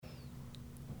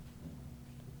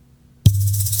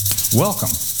Welcome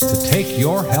to Take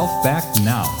Your Health Back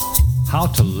Now, how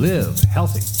to live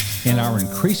healthy in our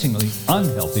increasingly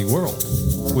unhealthy world,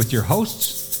 with your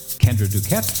hosts, Kendra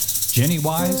Duquette, Jenny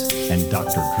Wise, and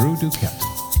Dr. Drew Duquette.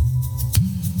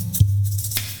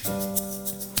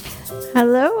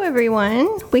 Hello,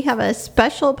 everyone. We have a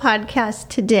special podcast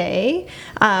today.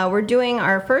 We're doing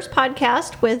our first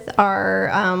podcast with our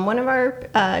one of our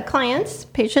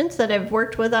patients that have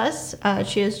worked with us.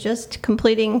 She has just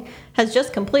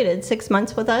completed 6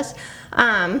 months with us.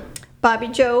 Bobby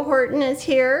Jo Horton is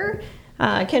here.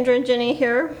 Kendra and Jenny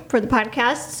here for the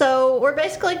podcast. So we're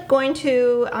basically going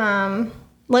to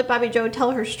let Bobby Jo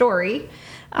tell her story.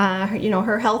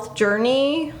 Her health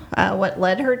journey, what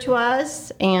led her to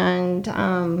us, and,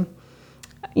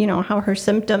 how her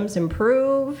symptoms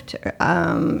improved,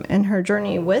 and her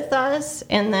journey with us,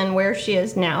 and then where she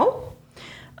is now.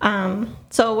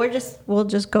 So we'll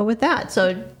just go with that.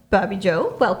 So Bobby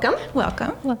Jo, welcome.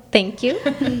 Welcome. Well, thank you.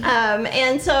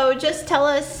 And so just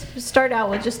start out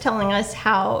with just telling us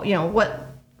how,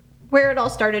 where it all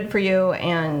started for you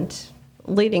and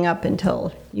leading up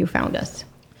until you found us.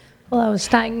 Well, I was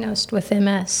diagnosed with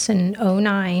MS in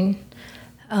 2009.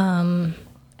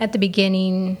 At the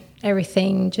beginning,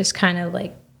 everything just kind of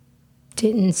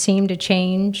didn't seem to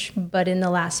change. But in the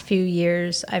last few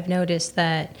years, I've noticed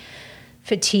that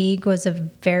fatigue was a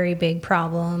very big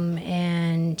problem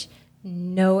and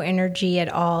no energy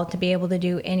at all to be able to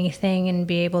do anything and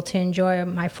be able to enjoy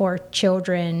my 4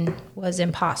 children was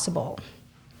impossible.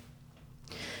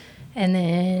 And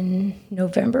then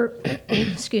November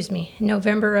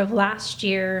of last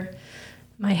year,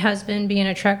 my husband, being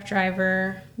a truck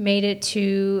driver, made it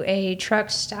to a truck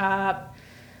stop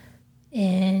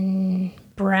in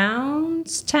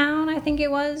Brownstown, I think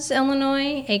it was,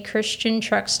 Illinois, a Christian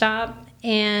truck stop.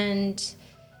 And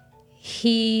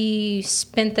he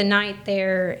spent the night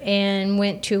there and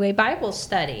went to a Bible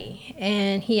study.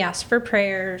 And he asked for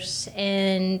prayers.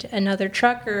 And another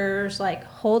trucker's like,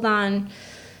 hold on,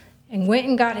 and went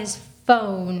and got his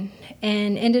phone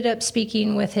and ended up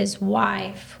speaking with his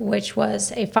wife, which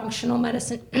was a functional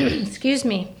medicine,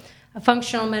 a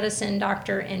functional medicine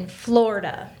doctor in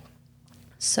Florida.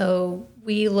 So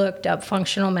we looked up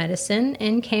functional medicine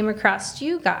and came across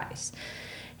you guys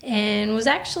and was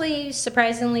actually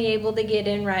surprisingly able to get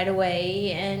in right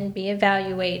away and be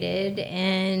evaluated.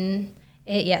 And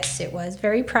it was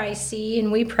very pricey,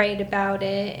 and we prayed about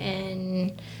it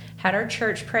and had our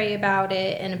church pray about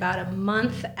it. And about a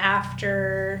month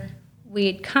after we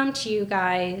had come to you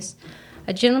guys,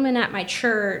 a gentleman at my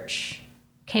church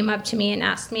came up to me and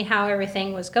asked me how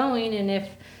everything was going and if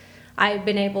I had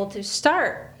been able to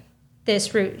start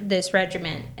this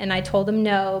regimen. And I told him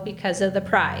no because of the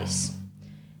price.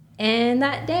 And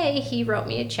that day he wrote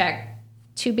me a check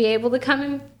to be able to come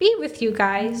and be with you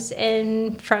guys.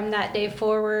 And from that day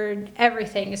forward,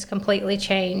 everything has completely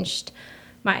changed.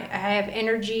 I have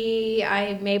energy.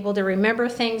 I'm able to remember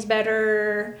things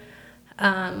better.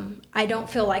 I don't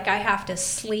feel like I have to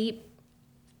sleep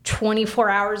 24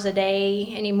 hours a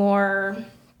day anymore.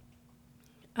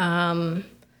 It's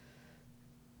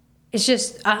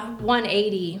just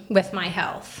 180 with my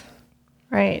health.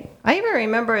 Right. I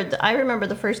remember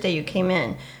the first day you came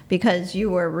in because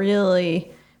you were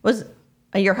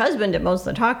your husband did most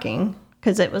of the talking.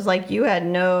 Because it was like you had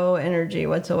no energy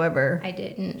whatsoever. I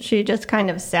didn't. She just kind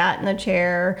of sat in the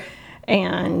chair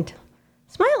and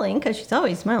smiling, because she's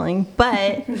always smiling,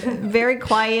 but very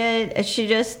quiet. She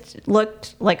just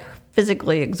looked like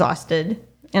physically exhausted.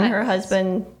 And her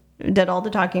husband did all the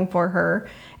talking for her.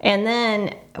 And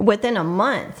then within a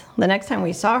month, the next time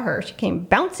we saw her, she came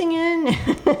bouncing in.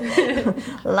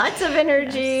 Lots of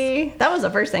energy. Yes. That was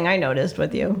the first thing I noticed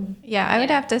with you. Yeah, I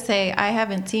would have to say I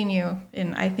haven't seen you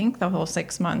in, I think, the whole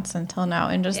 6 months until now.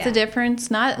 And just the difference,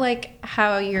 not like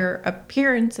how your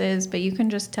appearance is, but you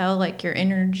can just tell like your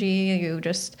energy, you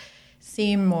just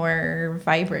seem more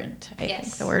vibrant, I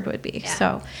think the word would be. Yeah.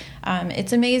 So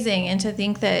it's amazing. And to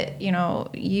think that,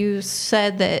 you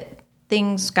said that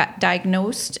things got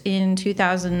diagnosed in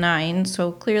 2009.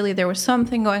 So clearly there was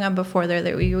something going on before there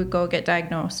that we would go get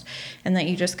diagnosed, and that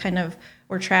you just kind of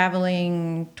were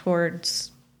traveling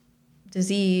towards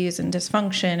disease and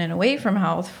dysfunction and away from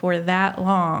health for that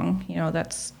long.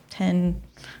 That's 10,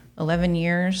 11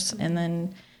 years. And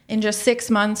then in just 6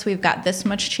 months, we've got this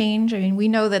much change. I mean, we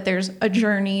know that there's a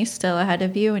journey still ahead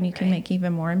of you, and you can make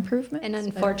even more improvements. And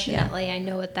unfortunately, I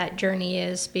know what that journey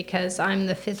is because I'm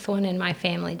the 5th one in my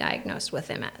family diagnosed with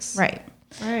MS. Right.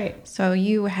 So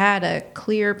you had a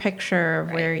clear picture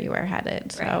of where you were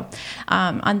headed. So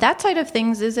on that side of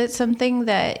things, is it something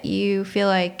that you feel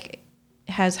like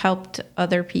has helped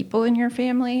other people in your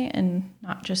family and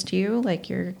not just you, like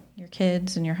your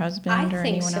kids and your husband or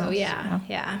anyone else?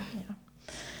 Yeah.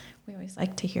 We always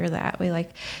like to hear that. We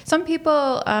like some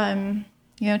people,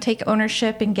 take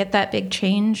ownership and get that big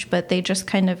change, but they just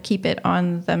kind of keep it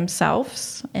on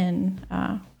themselves. And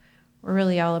we're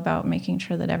really all about making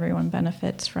sure that everyone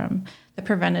benefits from the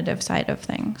preventative side of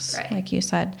things. Right. Like you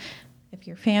said, if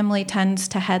your family tends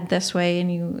to head this way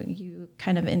and you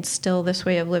kind of instill this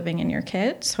way of living in your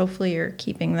kids, hopefully you're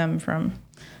keeping them from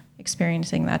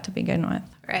experiencing that to begin with.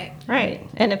 Right.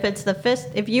 And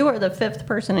if you are the fifth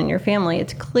person in your family,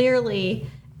 it's clearly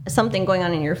something going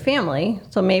on in your family.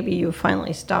 So maybe you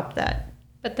finally stopped that.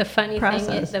 But the funny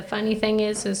thing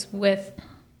is with,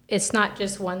 it's not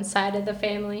just one side of the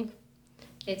family.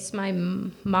 It's my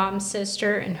mom's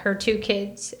sister and her 2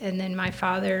 kids, and then my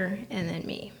father, and then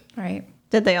me. Right.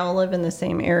 Did they all live in the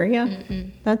same area?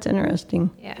 Mm-mm. That's interesting.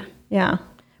 Yeah. Yeah.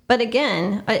 But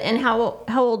again, and how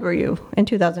old were you in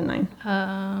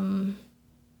 2009?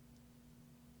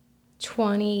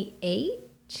 28.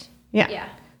 Yeah.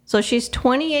 So she's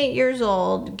 28 years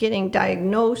old getting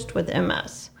diagnosed with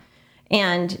MS.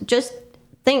 And just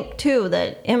think, too,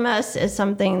 that MS is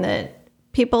something that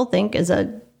people think is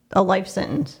a life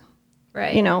sentence.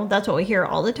 Right. You know, that's what we hear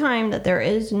all the time, that there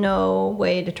is no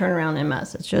way to turn around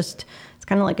MS. It's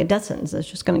kind of like a death sentence. It's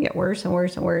just going to get worse and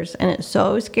worse and worse. And it's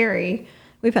so scary.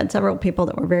 We've had several people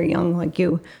that were very young, like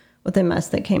you, with MS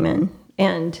that came in.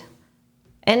 And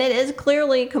it is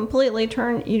clearly completely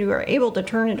you are able to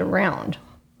turn it around.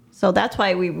 So that's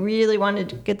why we really wanted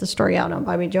to get the story out on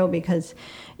Bobby Joe, because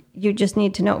you just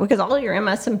need to know, because all your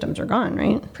MS symptoms are gone,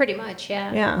 right? Pretty much,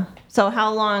 yeah. Yeah. So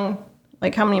how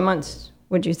many months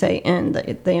would you say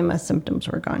the MS symptoms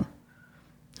were gone?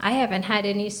 I haven't had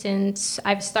any since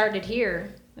I've started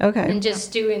here. Okay. And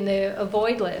just doing the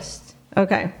avoid list.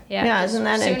 Okay. Yeah, isn't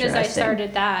that interesting? As soon as I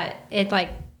started that, it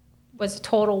was a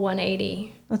total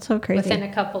 180. That's so crazy. Within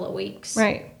a couple of weeks.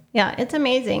 Right. Yeah, it's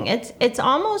amazing. It's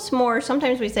almost more,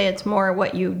 sometimes we say it's more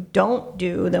what you don't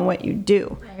do than what you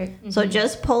do. Right. Mm-hmm. So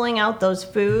just pulling out those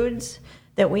foods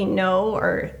that we know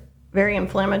are very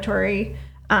inflammatory,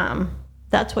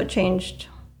 that's what changed,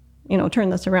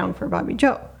 turned this around for Bobby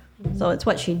Joe. Mm-hmm. So it's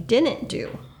what she didn't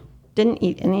do. Didn't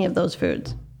eat any of those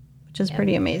foods, which is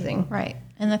pretty amazing. Right.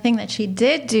 And the thing that she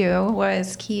did do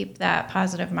was keep that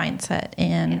positive mindset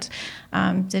and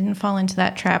didn't fall into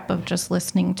that trap of just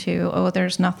listening to,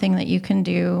 there's nothing that you can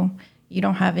do. You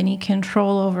don't have any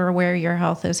control over where your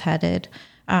health is headed.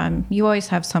 You always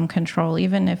have some control,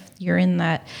 even if you're in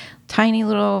that tiny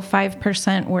little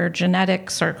 5% where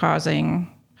genetics are causing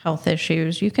health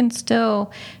issues. You can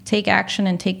still take action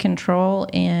and take control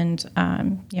and,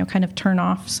 kind of turn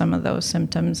off some of those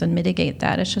symptoms and mitigate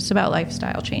that. It's just about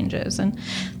lifestyle changes. And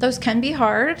those can be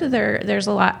hard. There's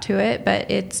a lot to it,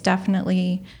 but it's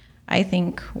definitely, I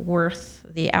think, worth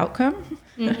the outcome.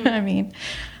 Mm-hmm. I mean,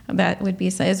 that would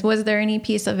be, was there any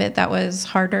piece of it that was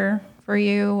harder for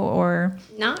you or?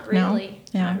 Not really. No?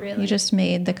 Yeah. Not really. You just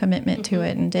made the commitment to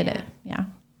it and did it. Yeah.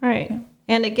 Right. Yeah.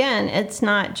 And again, it's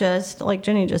not just, like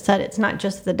Jenny just said, it's not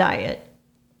just the diet.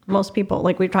 Most people,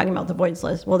 like we were talking about the avoids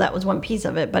list, well, that was one piece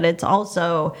of it, but it's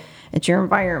your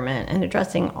environment and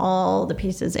addressing all the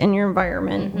pieces in your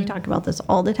environment. Mm-hmm. We talk about this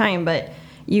all the time, but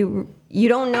you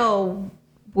don't know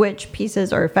which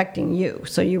pieces are affecting you.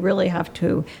 So you really have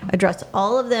to address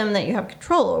all of them that you have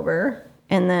control over,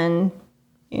 and then,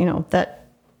 that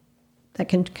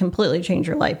can completely change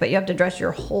your life. But you have to address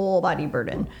your whole body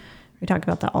burden. We talk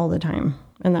about that all the time,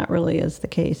 and that really is the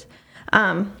case.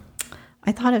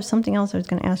 I thought of something else I was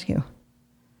going to ask you.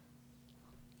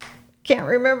 Can't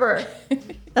remember.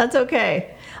 That's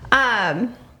okay. I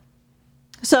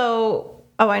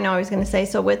know I was going to say,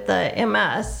 so with the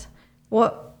MS,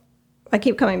 I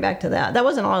keep coming back to that. That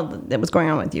wasn't all that was going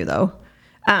on with you, though.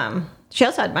 She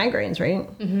also had migraines, right?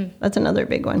 Mm-hmm. That's another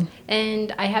big one.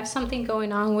 And I have something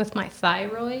going on with my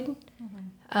thyroid.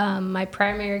 My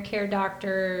primary care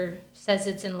doctor says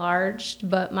it's enlarged,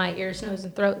 but my ears, nose,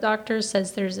 and throat doctor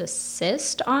says there's a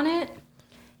cyst on it.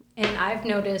 And I've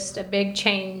noticed a big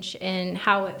change in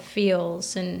how it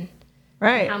feels and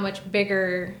how much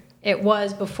bigger it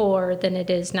was before than it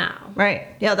is now. Right.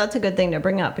 Yeah, that's a good thing to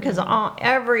bring up, because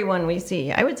everyone we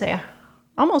see, I would say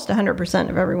almost 100%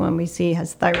 of everyone we see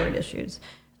has thyroid issues.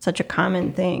 It's such a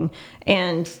common thing.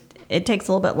 And it takes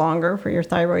a little bit longer for your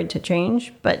thyroid to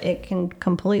change, but it can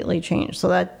completely change. So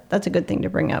that's a good thing to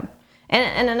bring up.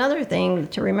 And another thing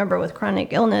to remember with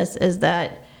chronic illness is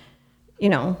that,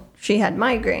 she had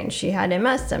migraines, she had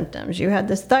MS symptoms, you had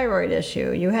this thyroid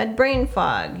issue, you had brain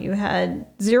fog, you had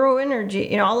zero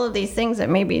energy, all of these things that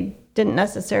maybe didn't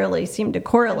necessarily seem to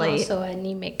correlate. I'm also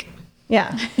anemic.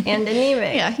 Yeah, and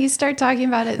anemic. Yeah, you start talking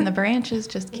about it and the branches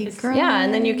just keep growing. Yeah,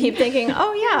 and then you keep thinking,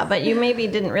 oh yeah, but you maybe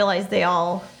didn't realize they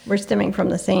all were stemming from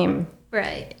the same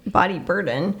Right. body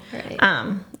burden. Right.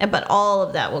 But all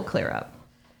of that will clear up.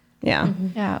 Yeah. Mm-hmm.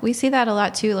 Yeah, we see that a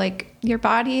lot too. Like your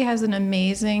body has an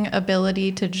amazing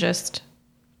ability to just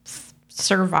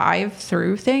survive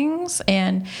through things,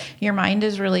 and your mind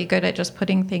is really good at just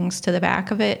putting things to the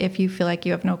back of it if you feel like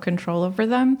you have no control over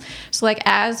them. So like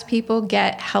as people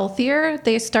get healthier,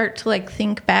 they start to like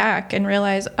think back and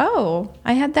realize, oh,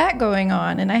 I had that going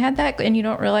on and I had that, and you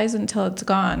don't realize until it's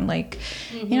gone. Like,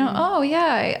 you know, oh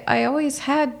yeah, I always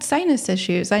had sinus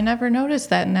issues. I never noticed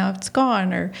that, and now it's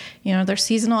gone. Or, you know, their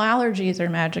seasonal allergies or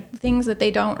magic things that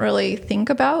they don't really think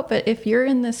about. But if you're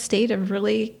in this state of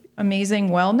really amazing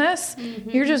wellness,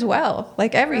 you're just well,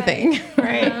 like everything.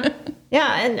 Right.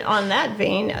 Yeah, and on that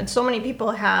vein, so many people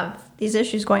have these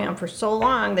issues going on for so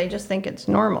long, they just think it's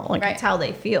normal, like Right. it's how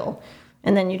they feel.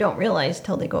 And then you don't realize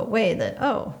till they go away that,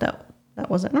 oh, that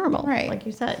wasn't normal, Right. like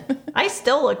you said. I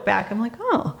still look back, I'm like,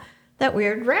 oh, that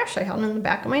weird rash I had on the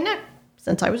back of my neck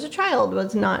since I was a child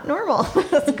was not normal.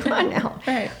 It's gone now.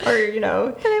 Right. Or, you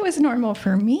know, But it was normal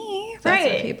for me. That's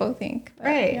Right. what people think. But,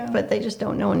 right. yeah. But they just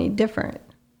don't know any different.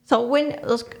 So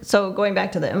going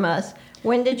back to the MS,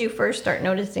 when did you first start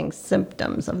noticing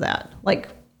symptoms of that? Like,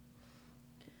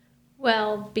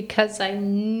 Well, because I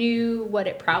knew what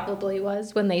it probably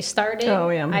was when they started. Oh,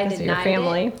 yeah, I because of your denied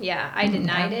family. it. Yeah, I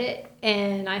denied it,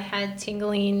 and I had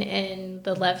tingling in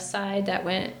the left side that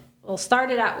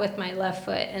started out with my left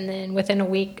foot, and then within a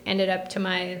week ended up to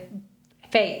my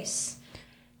face,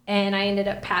 and I ended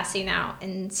up passing out.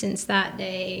 And since that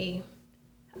day,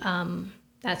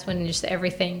 that's when just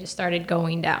everything just started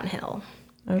going downhill.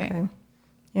 okay.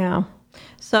 Yeah.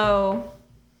 So,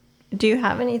 do you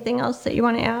have anything else that you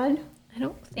want to add? I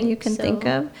don't think You can so. think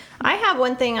of? I have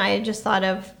one thing I just thought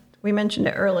of. We mentioned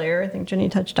it earlier. I think Jenny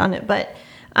touched on it, but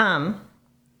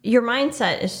your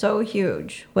mindset is so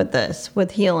huge with this,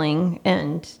 with healing.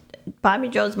 And Bobby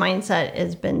Joe's mindset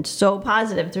has been so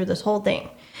positive through this whole thing.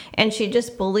 And she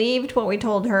just believed what we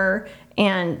told her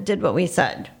and did what we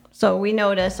said. So we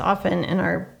notice often in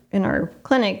our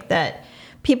clinic that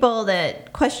people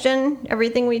that question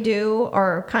everything we do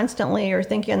or constantly are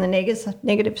thinking on the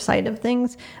negative side of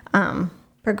things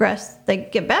progress. They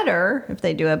get better if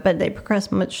they do it, but they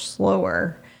progress much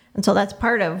slower. And so that's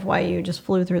part of why you just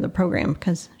flew through the program,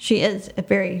 because she is a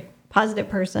very positive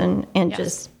person and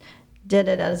just did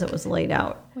it as it was laid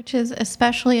out. Which is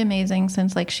especially amazing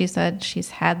since, like she said, she's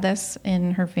had this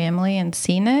in her family and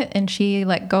seen it, and she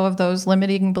let go of those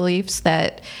limiting beliefs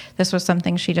that this was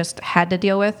something she just had to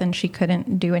deal with and she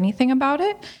couldn't do anything about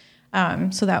it.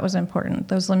 So that was important.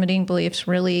 Those limiting beliefs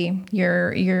really,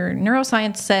 your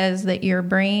neuroscience says that your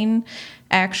brain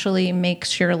actually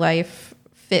makes your life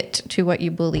fit to what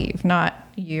you believe, not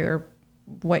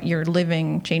what you're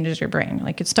living changes your brain.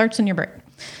 Like it starts in your brain.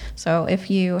 So if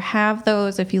you have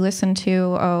those, if you listen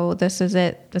to, oh, this is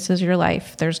it, this is your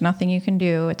life, there's nothing you can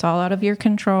do, it's all out of your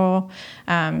control,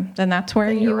 then that's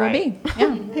where you will be.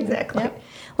 Yeah, Exactly.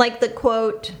 Like the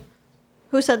quote,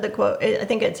 who said the quote? I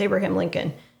think it's Abraham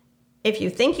Lincoln. If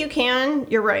you think you can,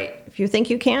 you're right. If you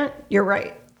think you can't, you're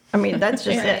right. I mean, that's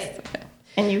just it.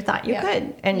 And you thought you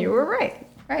could, and you were right.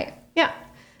 Right. Yeah.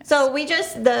 So we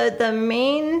just, the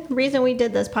main reason we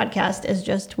did this podcast is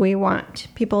just we want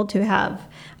people to have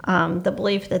the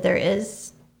belief that there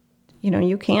is,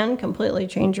 you can completely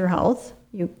change your health.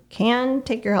 You can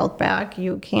take your health back.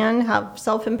 You can have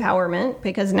self-empowerment,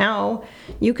 because now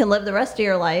you can live the rest of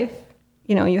your life.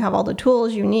 You have all the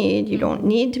tools you need. You don't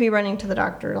need to be running to the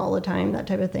doctor all the time, that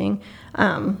type of thing.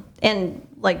 And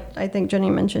like I think Jenny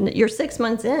mentioned, you're 6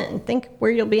 months in. Think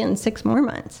where you'll be in 6 more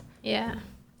months. Yeah.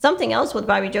 Something else with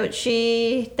Bobby Joe,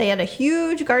 they had a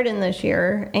huge garden this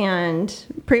year,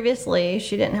 and previously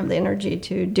she didn't have the energy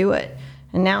to do it.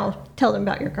 And now tell them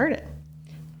about your garden.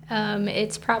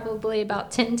 It's probably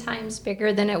about 10 times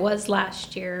bigger than it was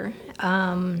last year.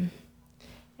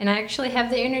 And I actually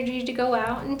have the energy to go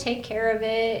out and take care of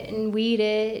it and weed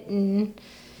it and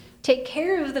take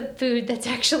care of the food that's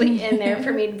actually in there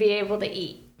for me to be able to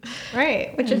eat.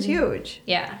 Right, which is huge.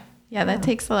 Yeah. Yeah, that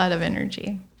takes a lot of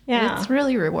energy. Yeah. It's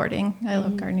really rewarding. I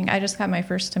love gardening. I just got my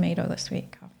first tomato this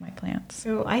week off my plants.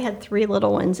 So I had 3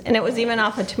 little ones, and it was even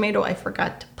off a tomato I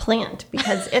forgot to plant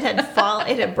because it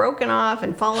had broken off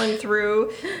and fallen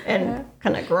through and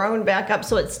kind of grown back up.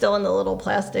 So it's still in the little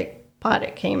plastic pot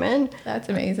it came in. That's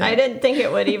amazing. I didn't think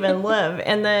it would even live.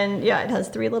 And then, it has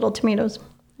 3 little tomatoes.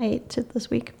 I ate it this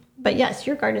week. But yes,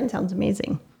 your garden sounds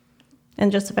amazing.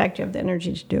 And just the fact you have the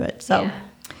energy to do it. So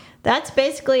That's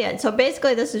basically it. So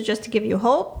basically, this is just to give you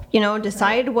hope.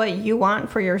 Decide what you want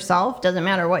for yourself. Doesn't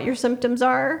matter what your symptoms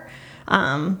are.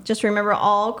 Just remember,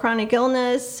 all chronic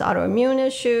illness, autoimmune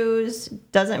issues,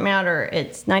 doesn't matter.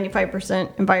 It's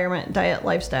 95% environment, diet,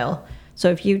 lifestyle. So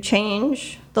if you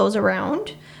change those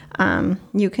around,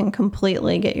 you can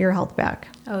completely get your health back.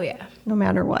 Oh, yeah. No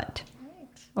matter what.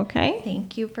 Okay?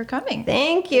 Thank you for coming.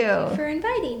 Thank you. For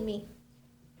inviting me.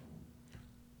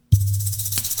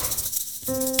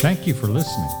 Thank you for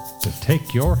listening to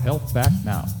Take Your Health Back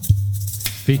Now,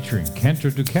 featuring Kendra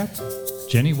Duquette,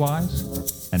 Jenny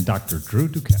Wise, and Dr. Drew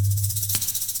Duquette.